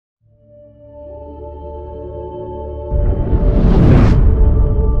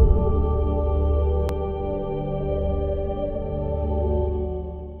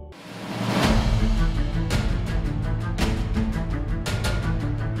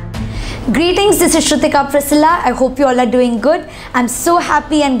Greetings, this is Shruthika Priscilla. I hope you all are doing good. I'm so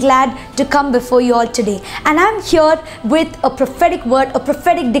happy and glad to come before you all today. And I'm here with a prophetic word, a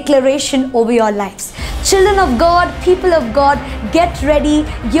prophetic declaration over your lives. Children of God, people of God, get ready.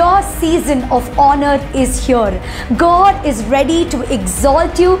 Your season of honor is here. God is ready to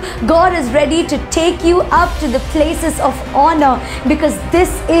exalt you. God is ready to take you up to the places of honor, because this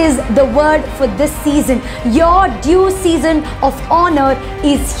is the word for this season. Your due season of honor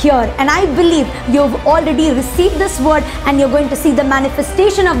is here. And I believe you've already received this word, and you're going to see the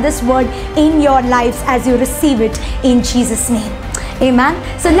manifestation of this word in your lives as you receive it in Jesus' name. Amen.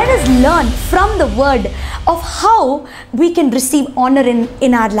 So let us learn from the word of how we can receive honor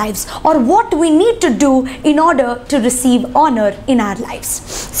in our lives, or what we need to do in order to receive honor in our lives.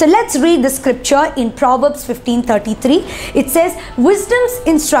 So let's read the scripture in Proverbs 15:33. It says, wisdom's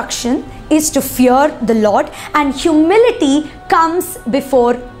instruction is to fear the Lord, and humility comes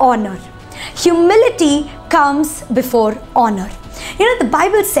before honor. Humility comes before honor. You know, the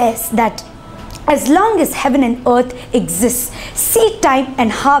Bible says that as long as heaven and earth exists, seed time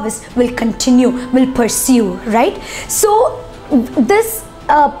and harvest will continue, will pursue, right? So this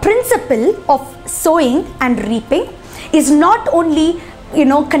principle of sowing and reaping is not only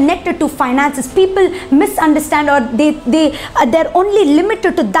connected to finances. People misunderstand, or they're only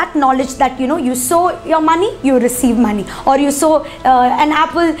limited to that knowledge that you sow your money, you receive money, or you sow an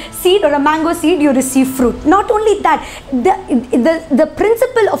apple seed or a mango seed, you receive fruit. Not only that, the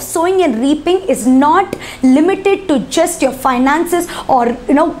principle of sowing and reaping is not limited to just your finances or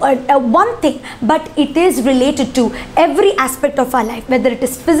one thing, but it is related to every aspect of our life, whether it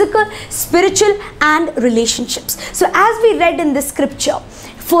is physical, spiritual, and relationships. So as we read in the scripture,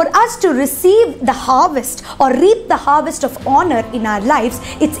 for us to receive the harvest or reap the harvest of honor in our lives,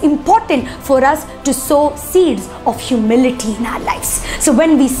 it's important for us to sow seeds of humility in our lives. So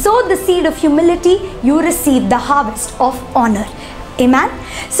when we sow the seed of humility, you receive the harvest of honor. Amen.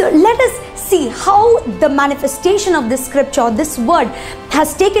 So let us see how the manifestation of this scripture, this word,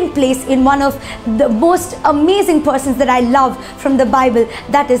 has taken place in one of the most amazing persons that I love from the Bible.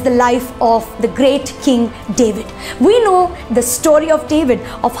 That is the life of the great King David. We know the story of David,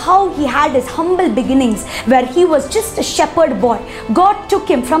 of how he had his humble beginnings, where he was just a shepherd boy. God took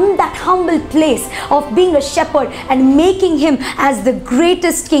him from that humble place of being a shepherd and making him as the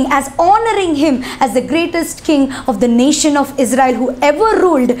greatest king, as honoring him as the greatest king of the nation of Israel, who ever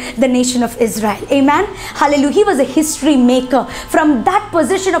ruled the nation of Israel. Amen. Hallelujah. He was a history maker. From that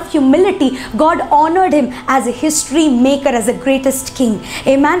position of humility, God honored him as a history maker, as the greatest king.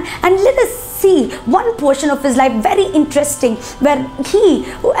 Amen. And let us see one portion of his life, very interesting, where he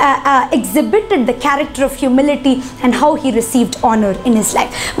exhibited the character of humility and how he received honor in his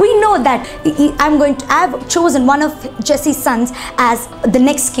life. We know that I have chosen one of Jesse's sons as the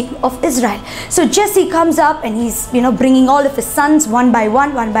next king of Israel. So Jesse comes up and he's bringing all of his sons one by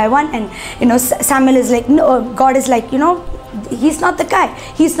one, and Samuel is like, no, God is like, he's not the guy.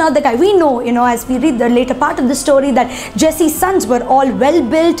 He's not the guy. We know, as we read the later part of the story, that Jesse's sons were all well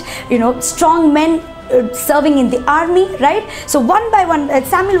built, strong men, serving in the army, right? So one by one,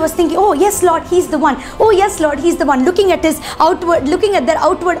 Samuel was thinking, oh yes Lord, he's the one. Oh yes Lord, he's the one. Looking at their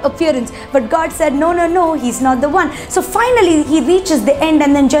outward appearance. But God said, no, he's not the one. So finally he reaches the end,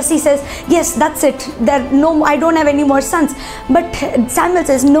 and then Jesse says, yes, that's it. I don't have any more sons. But Samuel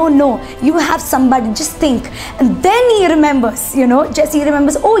says, no, you have somebody. Just think. And then he remembers, Jesse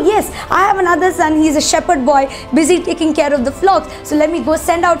remembers, oh yes, I have another son. He's a shepherd boy, busy taking care of the flocks. So let me go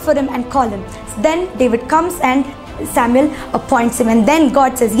send out for him and call him. Then David comes and Samuel appoints him, and then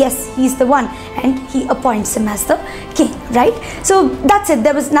God says, yes, he's the one, and he appoints him as the king, right? So that's it.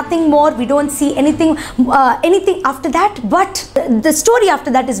 There was nothing more. We don't see anything after that, but the story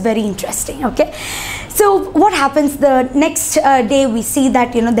after that is very interesting. Okay, so what happens the next day? We see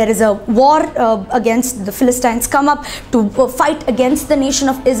that there is a war against the Philistines, come up to fight against the nation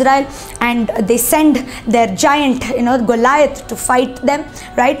of Israel, and they send their giant Goliath to fight them,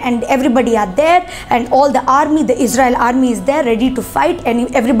 right? And everybody are there, and all the army, the Israel army, is there ready to fight,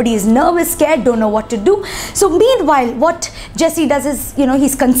 and everybody is nervous, scared, don't know what to do. So meanwhile, what Jesse does is,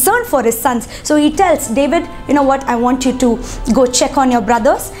 he's concerned for his sons. So he tells David, what, I want you to go check on your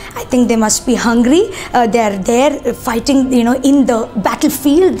brothers. I think they must be hungry. They're there fighting, in the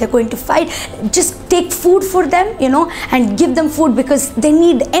battlefield. They're going to fight. Just take food for them, and give them food, because they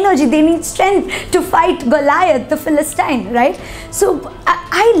need energy, they need strength to fight Goliath, the Philistine, right? So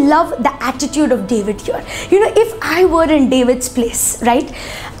I love the attitude of David here. If I were in David's place, right,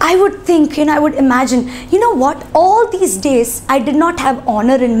 I would think, I would imagine, what, all these days I did not have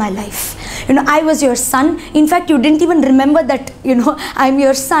honor in my life. I was your son. In fact, you didn't even remember that, I'm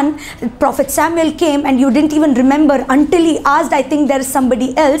your son. Prophet Samuel came and you didn't even remember until he asked, I think there is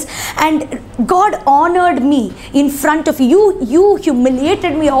somebody else. And God honored me in front of you. You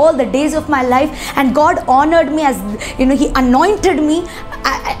humiliated me all the days of my life, and God honored me as, he anointed me.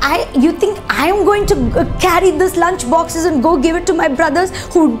 You think I am going to carry this lunch boxes and go give it to my brothers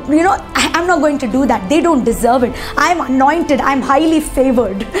who, I'm not going to do that. They don't deserve it. I'm anointed. I'm highly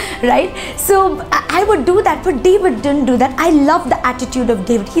favored, right? So I would do that, but David didn't do that. I love the attitude of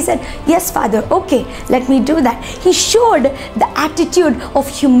David. He said, yes, Father, okay, let me do that. He showed the attitude of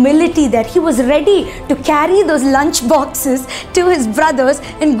humility there. He was ready to carry those lunch boxes to his brothers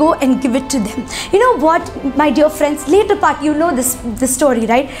and go and give it to them. You know what, my dear friends, later part, this story,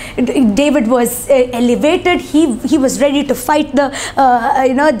 right? David was elevated. He was ready to fight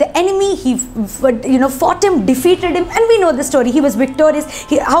the enemy. He fought him, defeated him, and we know the story. He was victorious.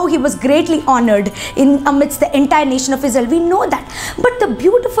 How he was greatly honored in amidst the entire nation of Israel. We know that. But the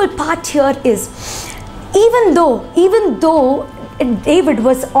beautiful part here is, even though David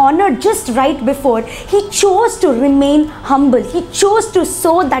was honored just right before, he chose to remain humble. He chose to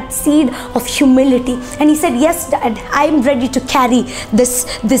sow that seed of humility, and he said, yes, Dad, I'm ready to carry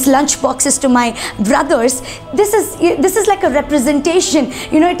this lunch boxes to my brothers. This is like a representation,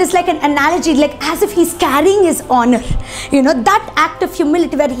 it is like an analogy, like as if he's carrying his honor. That act of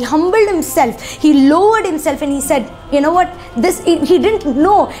humility where he humbled himself, he lowered himself, and he said, you know what, he didn't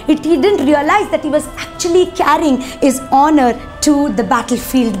know, he didn't realize that he was actually carrying his honor to the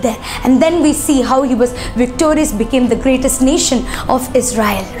battlefield there. And then we see how he was victorious, became the greatest nation of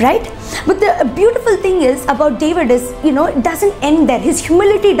Israel, right? But the beautiful thing is about David is, it doesn't end there. His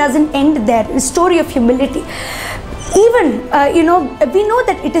humility doesn't end there. His story of humility. Even, we know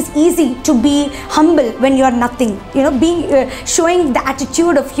that it is easy to be humble when you are nothing. Showing the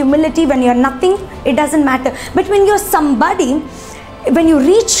attitude of humility when you are nothing, it doesn't matter. But when you're somebody, when you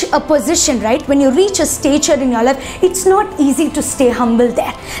reach a position, right, when you reach a stature in your life, it's not easy to stay humble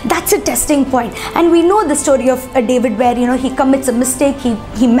there. That's a testing point. And we know the story of David where, he commits a mistake,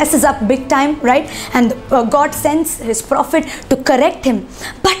 he messes up big time, right? And God sends his prophet to correct him.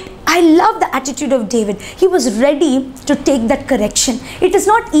 But I love the attitude of David. He was ready to take that correction. It is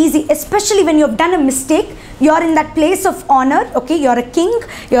not easy, especially when you have done a mistake. You're in that place of honor, okay? You're a king.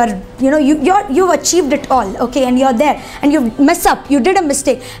 You've achieved it all, okay? And you're there, and you mess up. You did a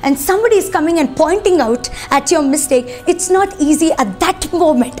mistake, and somebody is coming and pointing out at your mistake. It's not easy at that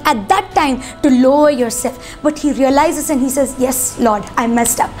moment, at that time, to lower yourself. But he realizes and he says, "Yes, Lord, I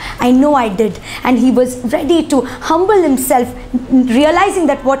messed up. I know I did." And he was ready to humble himself, realizing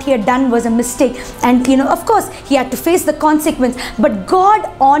that what he had done was a mistake. And of course, he had to face the consequence. But God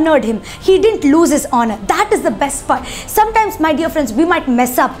honored him. He didn't lose his honor. That is the best part. Sometimes, my dear friends, we might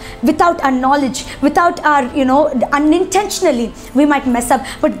mess up without our knowledge, without our, unintentionally, we might mess up.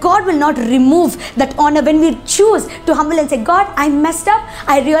 But God will not remove that honor when we choose to humble and say, God, I messed up.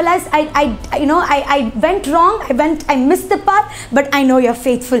 I realized I went wrong. I missed the path, but I know you're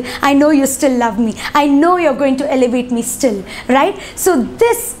faithful. I know you still love me. I know you're going to elevate me still, right? So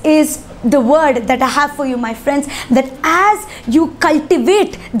this is the word that I have for you, my friends, that as you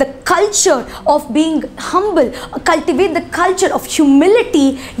cultivate the culture of being humble, cultivate the culture of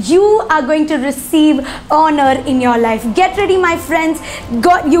humility, you are going to receive honor in your life. Get ready, my friends.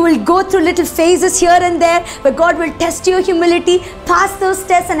 You will go through little phases here and there where God will test your humility. Pass those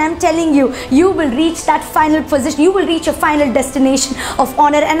tests, and I'm telling you, you will reach that final position. You will reach a final destination of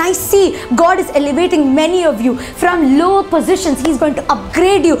honor. And I see God is elevating many of you from lower positions. He's going to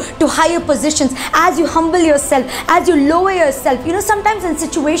upgrade you to higher positions as you humble yourself, as you lower yourself. Sometimes in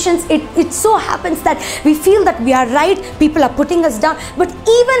situations it so happens that we feel that we are right, people are putting us down, but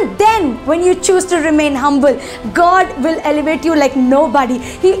even then, when you choose to remain humble, God will elevate you like nobody.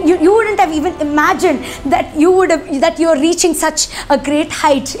 You wouldn't have even imagined that you're reaching such a great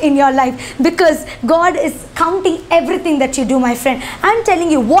height in your life, because God is counting everything that you do, my friend. I'm telling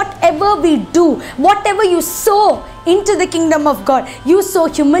you, whatever we do, whatever you sow into the kingdom of God, you sow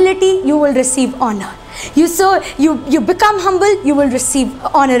humility, you will receive honor. You become humble, you will receive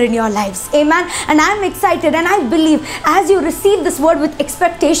honor in your lives. Amen. And I'm excited, and I believe as you receive this word with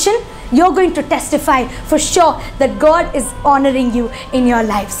expectation, you're going to testify for sure that God is honoring you in your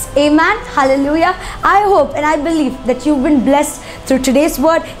lives. Amen. Hallelujah. I hope and I believe that you've been blessed through today's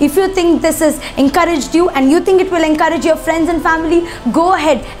word. If you think this has encouraged you and you think it will encourage your friends and family, go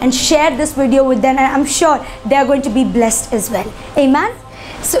ahead and share this video with them, and I'm sure they are going to be blessed as well. Amen.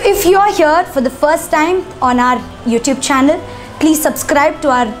 So if you're here for the first time on our YouTube channel, please subscribe to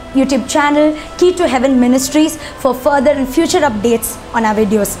our YouTube channel, Key to Heaven Ministries, for further and future updates on our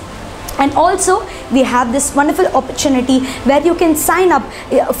videos. And also we have this wonderful opportunity where you can sign up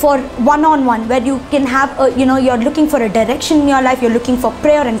for one-on-one, where you can have you're looking for a direction in your life, you're looking for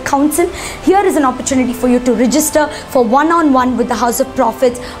prayer and counsel. Here is an opportunity for you to register for one-on-one with the House of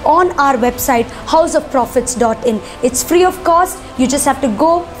Prophets on our website, houseofprophets.in. It's free of cost. You just have to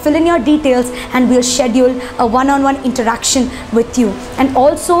go fill in your details and we'll schedule a one-on-one interaction with you. And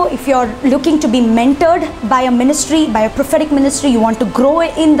also, if you're looking to be mentored by a ministry, by a prophetic ministry, you want to grow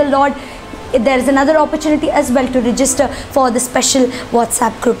in the Lord, there is another opportunity as well to register for the special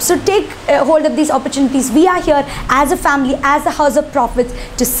WhatsApp group. So take hold of these opportunities. We are here as a family, as a House of Prophets,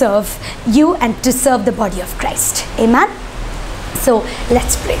 to serve you and to serve the body of Christ. Amen. So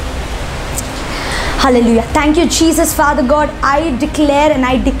let's pray. Hallelujah. Thank you, Jesus. Father God, I declare and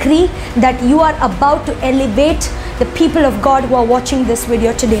I decree that you are about to elevate the people of God who are watching this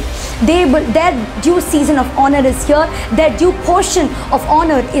video today. Their due season of honor is here. Their due portion of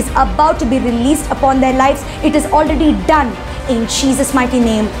honor is about to be released upon their lives. It is already done. In Jesus' mighty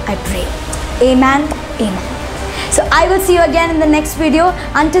name, I pray. Amen. Amen. So I will see you again in the next video.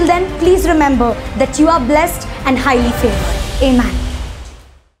 Until then, please remember that you are blessed and highly favored. Amen.